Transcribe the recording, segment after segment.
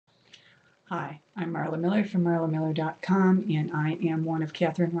Hi, I'm Marla Miller from marlamiller.com, and I am one of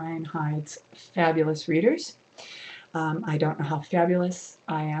Catherine Ryan Hyde's fabulous readers. I don't know how fabulous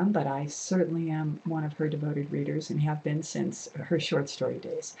I am, but I certainly am one of her devoted readers and have been since her short story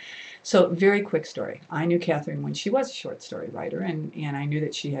days. So, very quick story. I knew Catherine when she was a short story writer, and I knew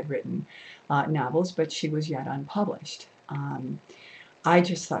that she had written novels, but she was yet unpublished. I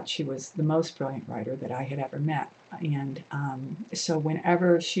just thought she was the most brilliant writer that I had ever met. And so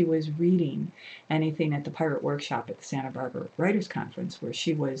whenever she was reading anything at the Pirate Workshop at the Santa Barbara Writers Conference, where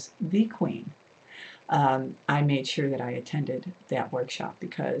she was the queen, I made sure that I attended that workshop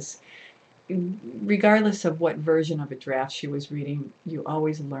because regardless of what version of a draft she was reading, you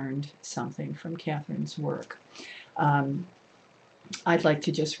always learned something from Catherine's work. Um, I'd like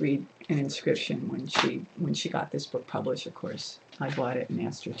to just read an inscription when she got this book published. Of course, I bought it and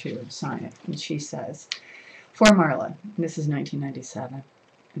asked her to sign it, and she says, "For Marla," and this is 1997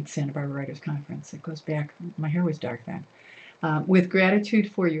 at Santa Barbara Writers Conference. It goes back. My hair was dark then. With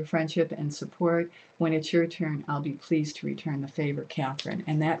gratitude for your friendship and support, when it's your turn, I'll be pleased to return the favor, Catherine.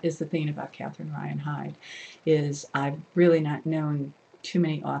 And that is the thing about Catherine Ryan Hyde, is I've really not known too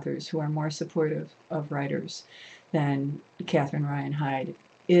many authors who are more supportive of writers than Catherine Ryan Hyde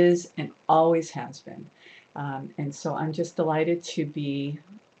is and always has been. And so I'm just delighted to be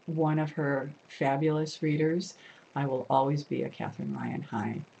one of her fabulous readers. I will always be a Catherine Ryan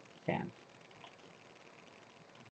Hyde fan.